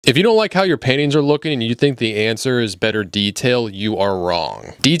If you don't like how your paintings are looking and you think the answer is better detail, you are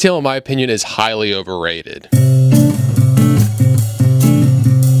wrong. Detail, in my opinion, is highly overrated.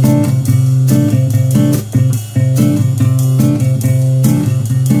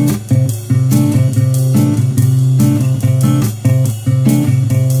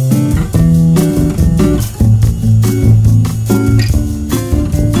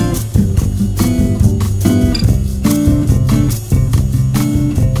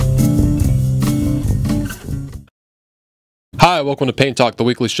 Hi, welcome to Paint Talk, the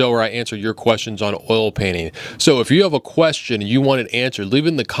weekly show where I answer your questions on oil painting. So if you have a question and you want it answered, leave it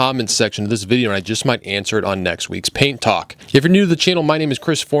in the comments section of this video and I just might answer it on next week's Paint Talk. If you're new to the channel, my name is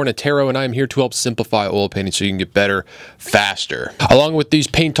Chris Fornatero and I am here to help simplify oil painting so you can get better faster. Along with these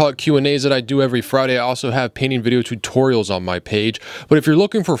Paint Talk Q&As that I do every Friday, I also have painting video tutorials on my page. But if you're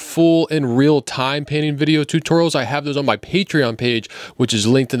looking for full and real-time painting video tutorials, I have those on my Patreon page, which is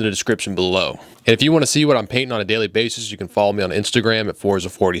linked in the description below. And if you want to see what I'm painting on a daily basis, you can follow me on Instagram at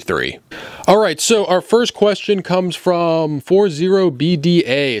Forza43. All right, so our first question comes from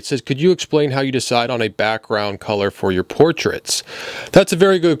 40BDA. It says, could you explain how you decide on a background color for your portraits? That's a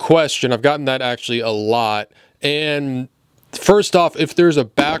very good question. I've gotten that actually a lot. And first off, if there's a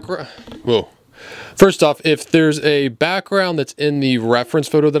background, if there's a background that's in the reference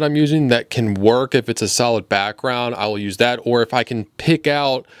photo that I'm using that can work, if it's a solid background, I will use that. Or if I can pick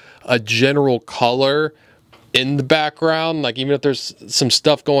out a general color in the background, like even if there's some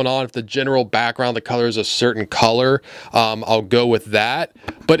stuff going on, if the general background, the color is a certain color, I'll go with that.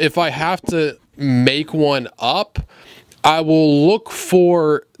 But if I have to make one up, I will look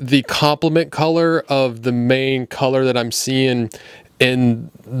for the complement color of the main color that I'm seeing in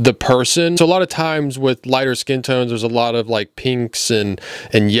the person. So a lot of times with lighter skin tones, there's a lot of like pinks and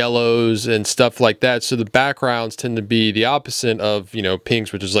yellows and stuff like that. So the backgrounds tend to be the opposite of, you know,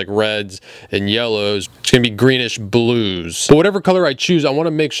 pinks, which is like reds and yellows. It's gonna be greenish blues. But whatever color I choose, I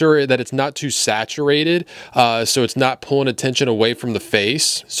wanna make sure that it's not too saturated, so it's not pulling attention away from the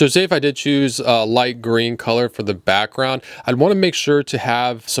face. So say if I did choose a light green color for the background, I'd wanna make sure to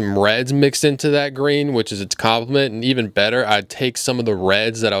have some reds mixed into that green, which is its complement, and even better, I'd take some of the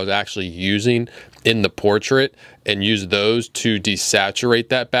reds that I was actually using in the portrait and use those to desaturate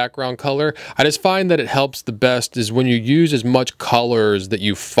that background color. I just find that it helps the best is when you use as much colors that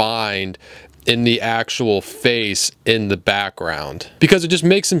you find in the actual face in the background, because it just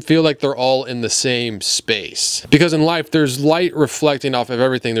makes them feel like they're all in the same space. Because in life, there's light reflecting off of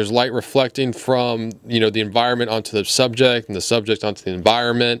everything. There's light reflecting from, you know, the environment onto the subject and the subject onto the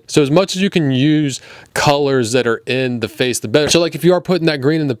environment. So as much as you can use colors that are in the face, the better. So like if you are putting that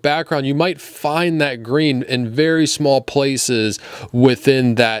green in the background, you might find that green in very small places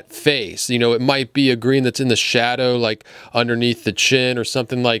within that face. You know, it might be a green that's in the shadow, like underneath the chin or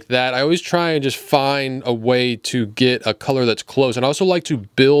something like that. I always try and just find a way to get a color that's close. And I also like to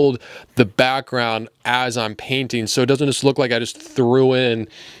build the background as I'm painting, so it doesn't just look like I just threw in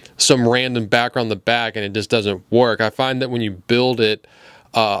some random background in the back and it just doesn't work. I find that when you build it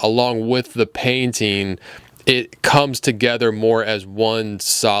along with the painting, it comes together more as one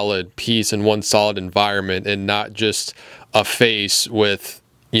solid piece and one solid environment and not just a face with,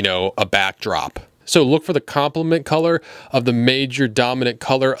 you know, a backdrop. So look for the complement color of the major dominant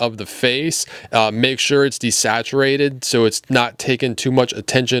color of the face. Make sure it's desaturated so it's not taking too much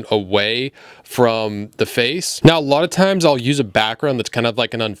attention away from the face. Now, a lot of times I'll use a background that's kind of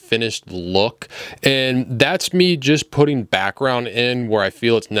like an unfinished look, and that's me just putting background in where I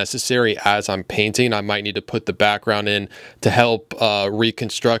feel it's necessary as I'm painting. I might need to put the background in to help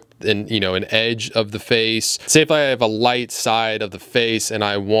reconstruct an edge of the face. Say if I have a light side of the face and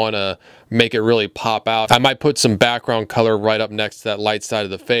I want to make it really pop out, I might put some background color right up next to that light side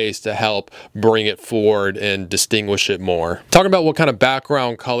of the face to help bring it forward and distinguish it more. Talking about what kind of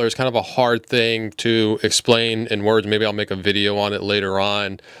background color is kind of a hard thing to explain in words. Maybe I'll make a video on it later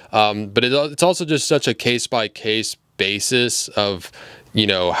on. But it's also just such a case-by-case basis of, you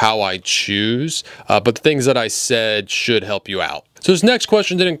know, how I choose. But the things that I said should help you out. So this next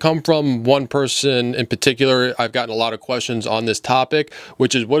question didn't come from one person in particular. I've gotten a lot of questions on this topic,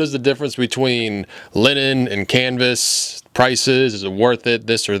 which is what is the difference between linen and canvas? Prices, is it worth it,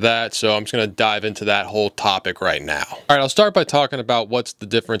 this or that? So I'm just going to dive into that whole topic right now. All right, I'll start by talking about what's the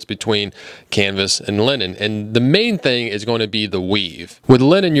difference between canvas and linen. And the main thing is going to be the weave. With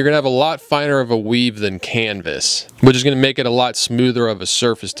linen, you're going to have a lot finer of a weave than canvas, which is going to make it a lot smoother of a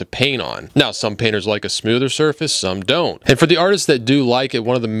surface to paint on. Now, some painters like a smoother surface, some don't. And for the artists that do like it,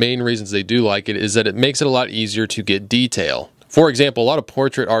 one of the main reasons they do like it is that it makes it a lot easier to get detail. For example, a lot of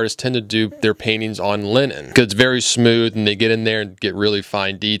portrait artists tend to do their paintings on linen because it's very smooth and they get in there and get really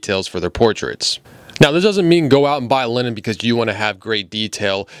fine details for their portraits. Now, this doesn't mean go out and buy linen because you want to have great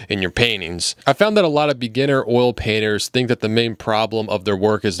detail in your paintings. I found that a lot of beginner oil painters think that the main problem of their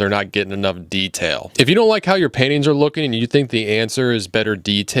work is they're not getting enough detail. If you don't like how your paintings are looking and you think the answer is better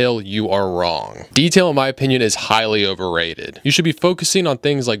detail, you are wrong. Detail, in my opinion, is highly overrated. You should be focusing on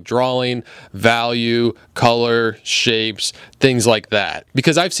things like drawing, value, color, shapes, things like that.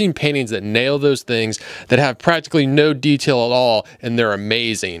 Because I've seen paintings that nail those things that have practically no detail at all, and they're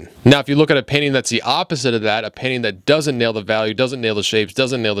amazing. Now, if you look at a painting that's the opposite of that, a painting that doesn't nail the value, doesn't nail the shapes,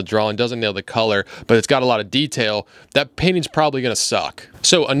 doesn't nail the drawing, doesn't nail the color, but it's got a lot of detail, that painting's probably going to suck.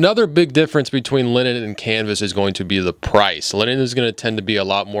 So another big difference between linen and canvas is going to be the price. Linen is going to tend to be a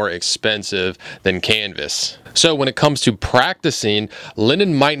lot more expensive than canvas. So when it comes to practicing,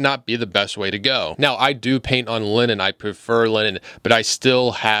 linen might not be the best way to go. Now, I do paint on linen. I prefer linen, but I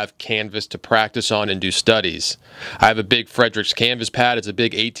still have canvas to practice on and do studies. I have a big Frederick's canvas pad. It's a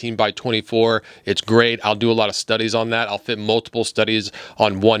big 18 by 24. It's great. I'll do a lot of studies on that. I'll fit multiple studies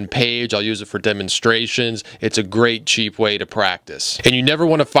on one page. I'll use it for demonstrations. It's a great, cheap way to practice. And you never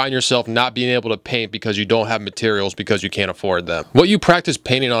want to find yourself not being able to paint because you don't have materials because you can't afford them. What you practice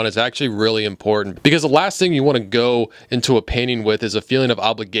painting on is actually really important because the last thing you want to go into a painting with is a feeling of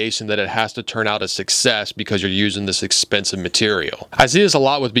obligation that it has to turn out a success because you're using this expensive material. I see this a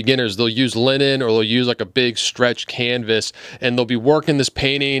lot with beginners. They'll use linen or they'll use like a big stretched canvas and they'll be working this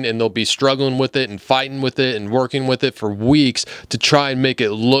painting and they'll be struggling with it and fighting with it and working with it for weeks to try and make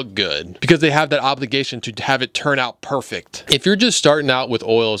it look good because they have that obligation to have it turn out perfect. If you're just starting out with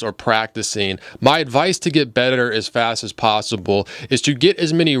oils or practicing, my advice to get better as fast as possible is to get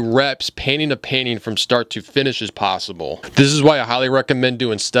as many reps painting a painting from start to finish as possible. This is why I highly recommend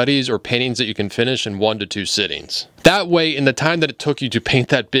doing studies or paintings that you can finish in 1 to 2 sittings. That way, in the time that it took you to paint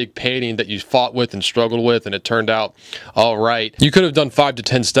that big painting that you fought with and struggled with and it turned out all right, you could have done 5 to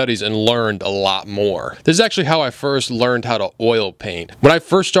 10 studies and learned a lot more. This is actually how I first learned how to oil paint. When I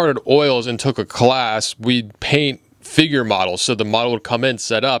first started oils and took a class, we'd paint figure models. So the model would come in,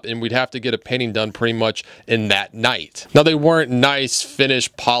 set up, and we'd have to get a painting done pretty much in that night. Now, they weren't nice,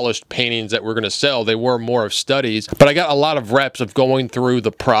 finished, polished paintings that we're going to sell. They were more of studies, but I got a lot of reps of going through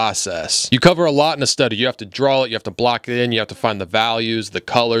the process. You cover a lot in a study. You have to draw it, you have to block it in, you have to find the values, the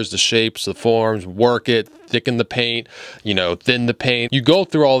colors, the shapes, the forms, work it, thicken the paint, thin the paint. You go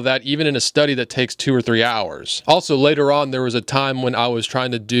through all of that even in a study that takes 2 or 3 hours. Also, later on, there was a time when I was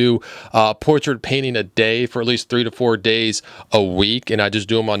trying to do portrait painting a day for at least 3 to 4 days a week, and I just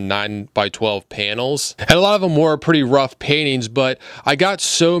do them on 9 by 12 panels. And a lot of them were pretty rough paintings, but I got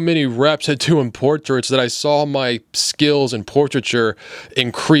so many reps at doing portraits that I saw my skills in portraiture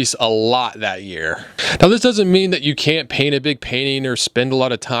increase a lot that year. Now, this doesn't mean that you can't paint a big painting or spend a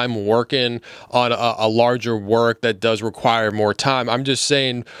lot of time working on a larger work that does require more time. I'm just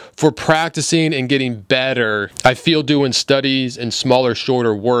saying for practicing and getting better, I feel doing studies and smaller,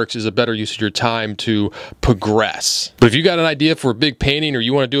 shorter works is a better use of your time to progress. But if you got an idea for a big painting or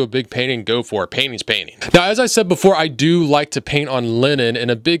you want to do a big painting, go for it. Painting's painting. Now, as I said before, I do like to paint on linen, and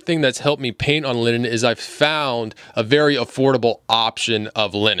a big thing that's helped me paint on linen is I've found a very affordable option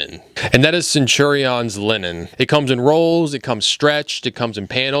of linen, and that is Cerulean's linen. It comes in rolls, it comes stretched, it comes in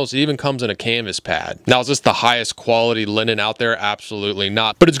panels, it even comes in a canvas pad. Now, is this the highest quality linen out there? Absolutely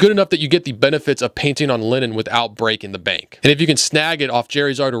not. But it's good enough that you get the benefits of painting on linen without breaking the bank. And if you can snag it off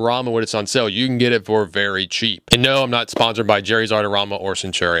Jerry's Artarama when it's on sale, you can get it for very cheap. And no, I'm not sponsored by Jerry's Artarama or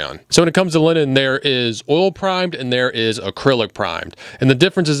Cerulean. So when it comes to linen, there is oil primed and there is acrylic primed. And the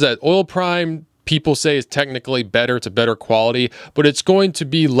difference is that oil primed, people say is technically better, it's a better quality, but it's going to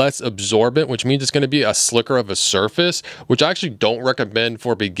be less absorbent, which means it's going to be a slicker of a surface, which I actually don't recommend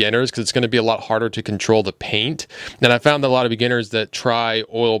for beginners because it's going to be a lot harder to control the paint. And I found that a lot of beginners that try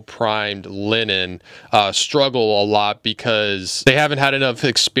oil primed linen struggle a lot because they haven't had enough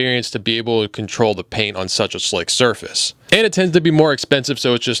experience to be able to control the paint on such a slick surface. And it tends to be more expensive,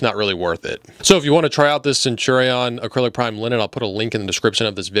 so it's just not really worth it. So if you want to try out this Cerulean acrylic prime linen, I'll put a link in the description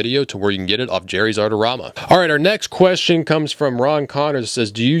of this video to where you can get it off Jerry's Artarama. All right, our next question comes from Ron Connors. It says,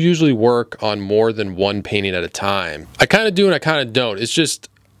 do you usually work on more than one painting at a time? I kind of do and I kind of don't. It's just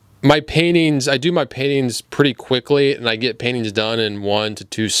my paintings, I do my paintings pretty quickly and I get paintings done in 1 to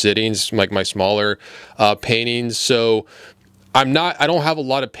 2 sittings, like my smaller paintings. So I don't have a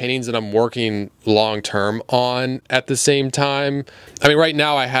lot of paintings that I'm working long-term on at the same time. I mean, right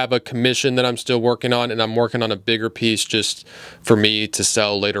now I have a commission that I'm still working on, and I'm working on a bigger piece just for me to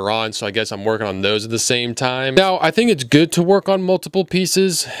sell later on. So I guess I'm working on those at the same time. Now, I think it's good to work on multiple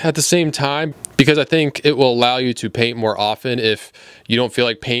pieces at the same time because I think it will allow you to paint more often. If you don't feel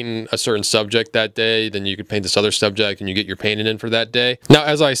like painting a certain subject that day, then you could paint this other subject and you get your painting in for that day. Now,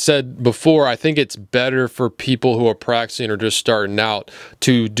 as I said before, I think it's better for people who are practicing or just starting out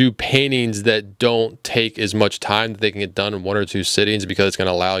to do paintings that don't take as much time, that they can get done in 1 or 2 sittings, because it's going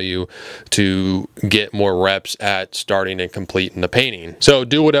to allow you to get more reps at starting and completing the painting. So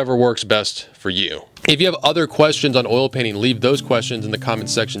do whatever works best for you. If you have other questions on oil painting, leave those questions in the comment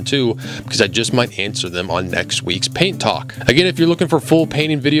section too, because I just might answer them on next week's Paint Talk. Again, if you're looking for full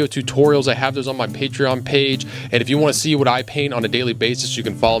painting video tutorials, I have those on my Patreon page. And if you want to see what I paint on a daily basis, you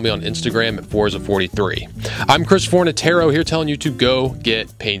can follow me on Instagram at Forza43. I'm Chris Fornatero here, telling you to go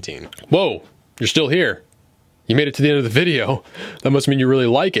get painting. Whoa, you're still here. You made it to the end of the video. That must mean you really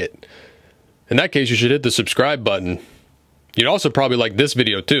like it. In that case, you should hit the subscribe button. You'd also probably like this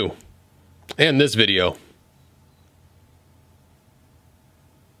video too. And this video.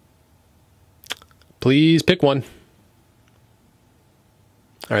 Please pick one.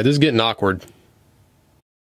 All right, this is getting awkward.